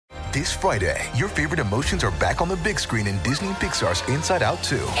This Friday, your favorite emotions are back on the big screen in Disney and Pixar's Inside Out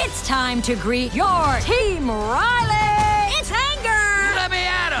 2. It's time to greet your Team Riley! It's anger! Let me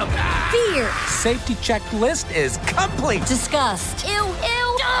at him! Fear! Safety checklist is complete! Disgust! Ew,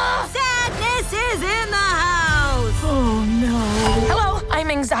 ew! Sadness is in the house! Oh, no. Hello, I'm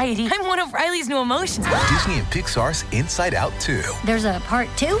anxiety. I'm one of Riley's new emotions. Disney and Pixar's Inside Out 2. There's a part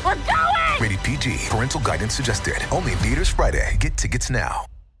 2? We're going! Rated PG. Parental guidance suggested. Only in theaters Friday. Get tickets now.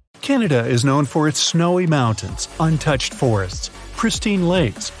 Canada is known for its snowy mountains, untouched forests, pristine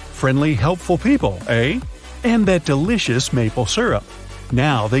lakes, friendly, helpful people, eh? And that delicious maple syrup.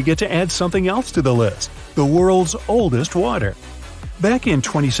 Now they get to add something else to the list: the world's oldest water. Back in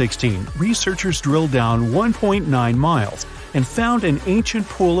 2016, researchers drilled down 1.9 miles and found an ancient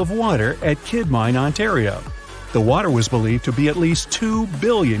pool of water at Kidmine, Ontario. The water was believed to be at least 2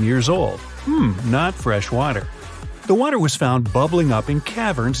 billion years old. Not fresh water. The water was found bubbling up in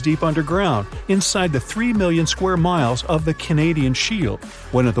caverns deep underground, inside the 3 million square miles of the Canadian Shield,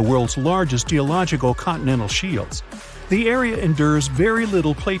 one of the world's largest geological continental shields. The area endures very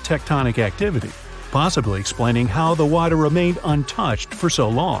little plate tectonic activity, possibly explaining how the water remained untouched for so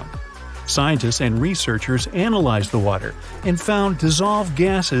long. Scientists and researchers analyzed the water and found dissolved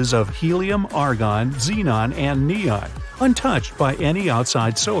gases of helium, argon, xenon, and neon, untouched by any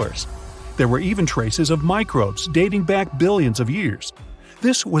outside source. There were even traces of microbes dating back billions of years.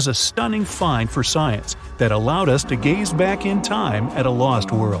 This was a stunning find for science that allowed us to gaze back in time at a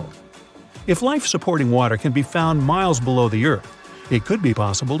lost world. If life-supporting water can be found miles below the Earth, it could be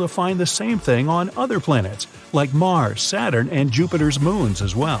possible to find the same thing on other planets like Mars, Saturn, and Jupiter's moons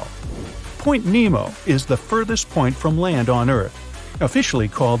as well. Point Nemo is the furthest point from land on Earth, officially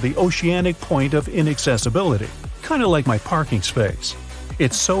called the Oceanic Point of Inaccessibility, kind of like my parking space.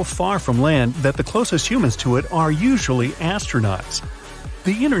 It's so far from land that the closest humans to it are usually astronauts.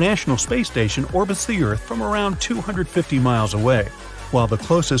 The International Space Station orbits the Earth from around 250 miles away, while the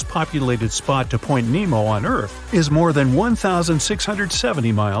closest populated spot to Point Nemo on Earth is more than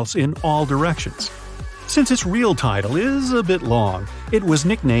 1,670 miles in all directions. Since its real title is a bit long, it was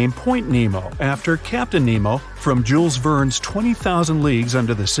nicknamed Point Nemo after Captain Nemo from Jules Verne's 20,000 Leagues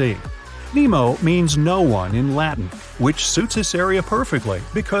Under the Sea. Nemo means no one in Latin, which suits this area perfectly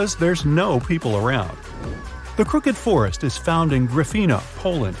because there's no people around. The Crooked Forest is found in Gryfino,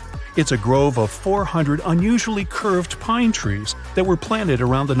 Poland. It's a grove of 400 unusually curved pine trees that were planted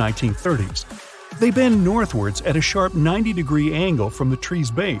around the 1930s. They bend northwards at a sharp 90-degree angle from the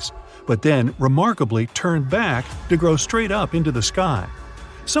tree's base, but then remarkably turn back to grow straight up into the sky.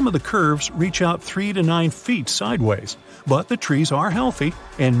 Some of the curves reach out 3 to 9 feet sideways, but the trees are healthy,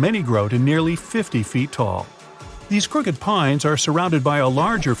 and many grow to nearly 50 feet tall. These crooked pines are surrounded by a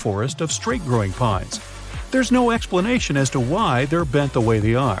larger forest of straight-growing pines. There's no explanation as to why they're bent the way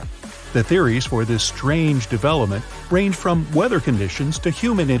they are. The theories for this strange development range from weather conditions to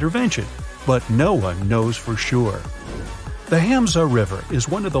human intervention, but no one knows for sure. The Hamza River is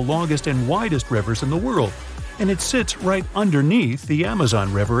one of the longest and widest rivers in the world, and it sits right underneath the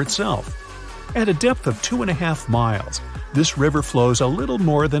Amazon River itself. At a depth of 2.5 miles, this river flows a little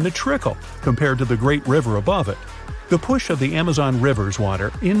more than a trickle compared to the Great River above it. The push of the Amazon River's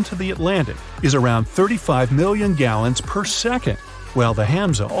water into the Atlantic is around 35 million gallons per second, while the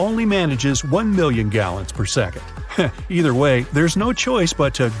Hamza only manages 1 million gallons per second. Either way, there's no choice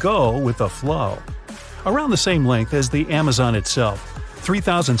but to go with the flow. Around the same length as the Amazon itself,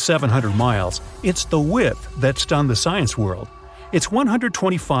 3,700 miles, it's the width that stunned the science world. It's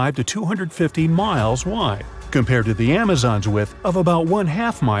 125 to 250 miles wide, compared to the Amazon's width of about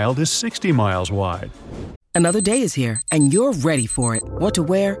 1/2 mile to 60 miles wide. Another day is here, and you're ready for it. What to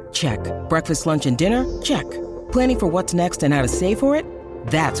wear? Check. Breakfast, lunch, and dinner? Check. Planning for what's next and how to save for it?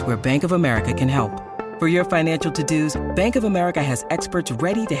 That's where Bank of America can help. For your financial to-dos, Bank of America has experts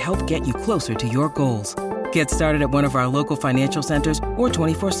ready to help get you closer to your goals. Get started at one of our local financial centers or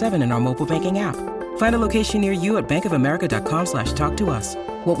 24/7 in our mobile banking app. Find a location near you at bankofamerica.com/talktous.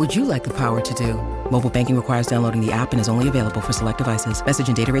 What would you like the power to do? Mobile banking requires downloading the app and is only available for select devices. Message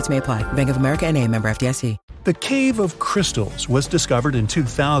and data rates may apply. Bank of America N.A., member FDIC. The Cave of Crystals was discovered in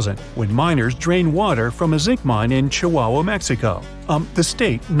 2000 when miners drained water from a zinc mine in Chihuahua, Mexico. The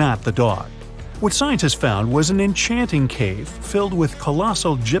state, not the dog. What scientists found was an enchanting cave filled with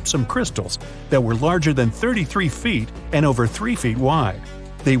colossal gypsum crystals that were larger than 33 feet and over 3 feet wide.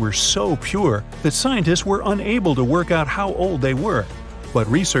 They were so pure that scientists were unable to work out how old they were, but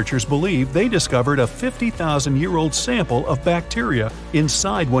researchers believe they discovered a 50,000-year-old sample of bacteria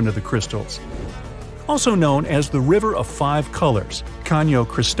inside one of the crystals. Also known as the River of Five Colors, Caño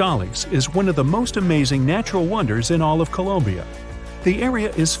Cristalis is one of the most amazing natural wonders in all of Colombia. The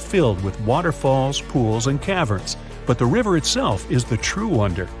area is filled with waterfalls, pools, and caverns, but the river itself is the true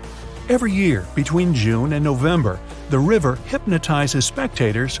wonder. Every year, between June and November, the river hypnotizes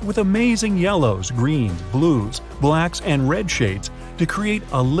spectators with amazing yellows, greens, blues, blacks, and red shades to create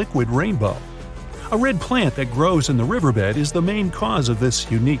a liquid rainbow. A red plant that grows in the riverbed is the main cause of this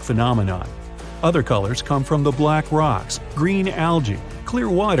unique phenomenon. Other colors come from the black rocks, green algae, clear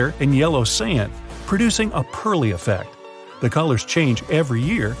water, and yellow sand, producing a pearly effect. The colors change every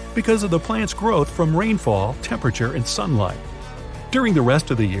year because of the plant's growth from rainfall, temperature, and sunlight. During the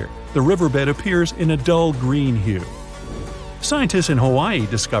rest of the year, the riverbed appears in a dull green hue. Scientists in Hawaii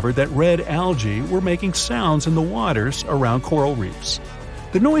discovered that red algae were making sounds in the waters around coral reefs.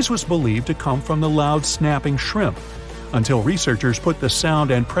 The noise was believed to come from the loud snapping shrimp, until researchers put the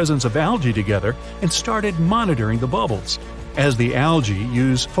sound and presence of algae together and started monitoring the bubbles. As the algae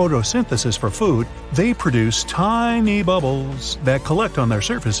use photosynthesis for food, they produce tiny bubbles that collect on their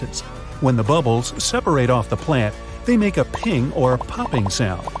surfaces. When the bubbles separate off the plant, they make a ping or popping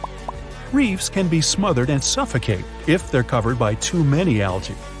sound. Reefs can be smothered and suffocate if they're covered by too many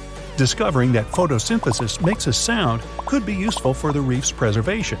algae. Discovering that photosynthesis makes a sound could be useful for the reef's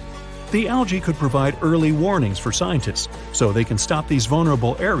preservation. The algae could provide early warnings for scientists, so they can stop these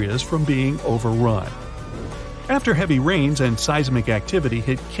vulnerable areas from being overrun. After heavy rains and seismic activity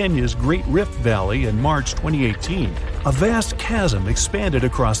hit Kenya's Great Rift Valley in March 2018, a vast chasm expanded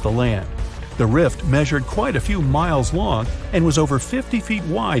across the land. The rift measured quite a few miles long and was over 50 feet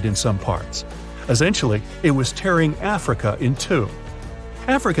wide in some parts. Essentially, it was tearing Africa in two.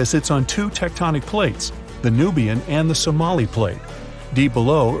 Africa sits on two tectonic plates, the Nubian and the Somali plate. Deep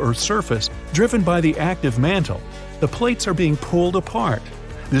below Earth's surface, driven by the active mantle, the plates are being pulled apart.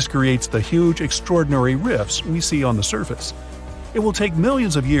 This creates the huge, extraordinary rifts we see on the surface. It will take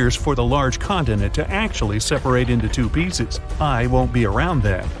millions of years for the large continent to actually separate into two pieces. I won't be around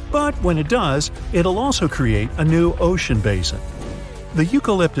then. But when it does, it'll also create a new ocean basin. The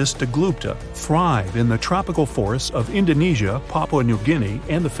Eucalyptus deglupta thrive in the tropical forests of Indonesia, Papua New Guinea,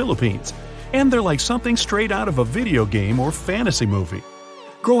 and the Philippines, and they're like something straight out of a video game or fantasy movie.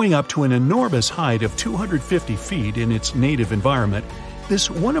 Growing up to an enormous height of 250 feet in its native environment, this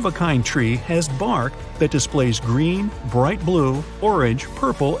one-of-a-kind tree has bark that displays green, bright blue, orange,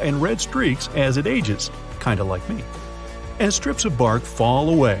 purple, and red streaks as it ages, kinda like me. As strips of bark fall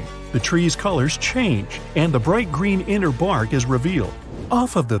away, the tree's colors change, and the bright green inner bark is revealed.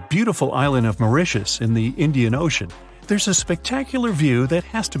 Off of the beautiful island of Mauritius in the Indian Ocean, there's a spectacular view that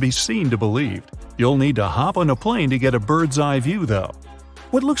has to be seen to believe. You'll need to hop on a plane to get a bird's-eye view, though.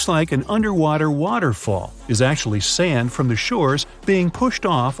 What looks like an underwater waterfall is actually sand from the shores being pushed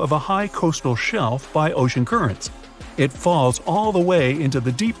off of a high coastal shelf by ocean currents. It falls all the way into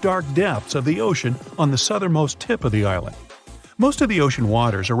the deep dark depths of the ocean on the southernmost tip of the island. Most of the ocean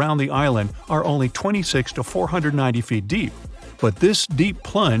waters around the island are only 26 to 490 feet deep, but this deep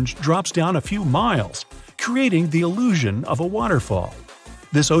plunge drops down a few miles, creating the illusion of a waterfall.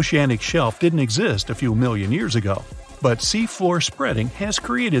 This oceanic shelf didn't exist a few million years ago, but seafloor spreading has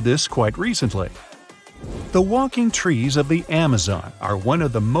created this quite recently. The walking trees of the Amazon are one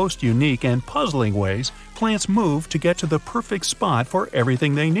of the most unique and puzzling ways plants move to get to the perfect spot for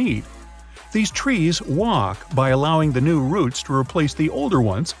everything they need. These trees walk by allowing the new roots to replace the older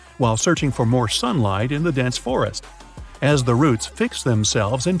ones while searching for more sunlight in the dense forest. As the roots fix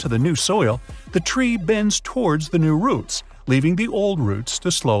themselves into the new soil, the tree bends towards the new roots, leaving the old roots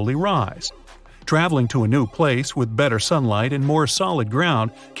to slowly rise. Traveling to a new place with better sunlight and more solid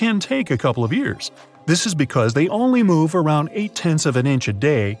ground can take a couple of years. This is because they only move around 0.8 of an inch a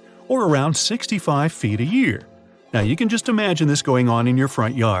day, or around 65 feet a year. Now you can just imagine this going on in your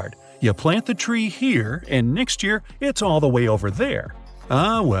front yard. You plant the tree here, and next year it's all the way over there.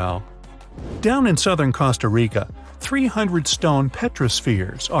 Ah well. Down in southern Costa Rica, 300 stone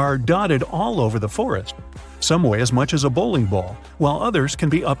petrospheres are dotted all over the forest. Some weigh as much as a bowling ball, while others can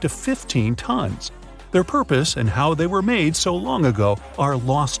be up to 15 tons. Their purpose and how they were made so long ago are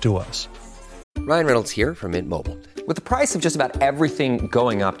lost to us. Ryan Reynolds here from Mint Mobile. With the price of just about everything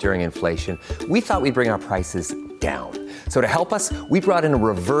going up during inflation, we thought we'd bring our prices down. So to help us, we brought in a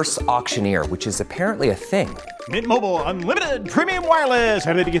reverse auctioneer, which is apparently a thing. Mint Mobile Unlimited Premium Wireless.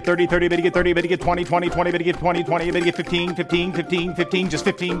 How to get 30, 30, how to get 30, how to get 20, 20, 20, how to get 20, 20, how to get 15, 15, 15, 15, just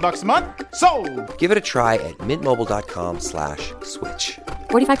 $15 a month? Sold! Give it a try at mintmobile.com/switch.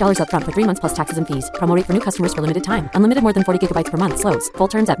 $45 up front for 3 months plus taxes and fees. Promo rate for new customers for limited time. Unlimited more than 40 gigabytes per month. Slows full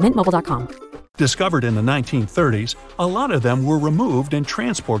terms at mintmobile.com. Discovered in the 1930s, a lot of them were removed and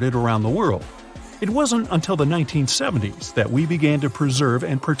transported around the world. It wasn't until the 1970s that we began to preserve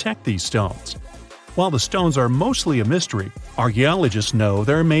and protect these stones. While the stones are mostly a mystery, archaeologists know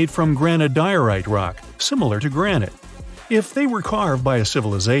they're made from granodiorite rock, similar to granite. If they were carved by a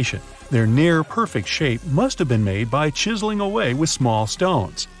civilization, their near-perfect shape must have been made by chiseling away with small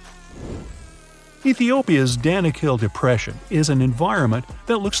stones. Ethiopia's Danakil Depression is an environment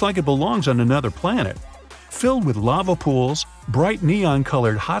that looks like it belongs on another planet. Filled with lava pools, bright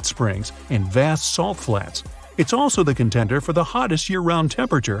neon-colored hot springs, and vast salt flats, it's also the contender for the hottest year-round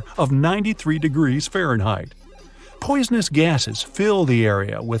temperature of 93 degrees Fahrenheit. Poisonous gases fill the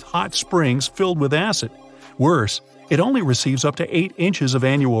area with hot springs filled with acid. Worse, it only receives up to 8 inches of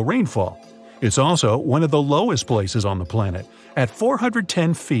annual rainfall. It's also one of the lowest places on the planet, at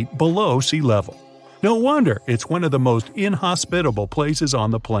 410 feet below sea level. No wonder it's one of the most inhospitable places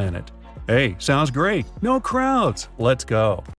on the planet. Hey, sounds great. No crowds. Let's go.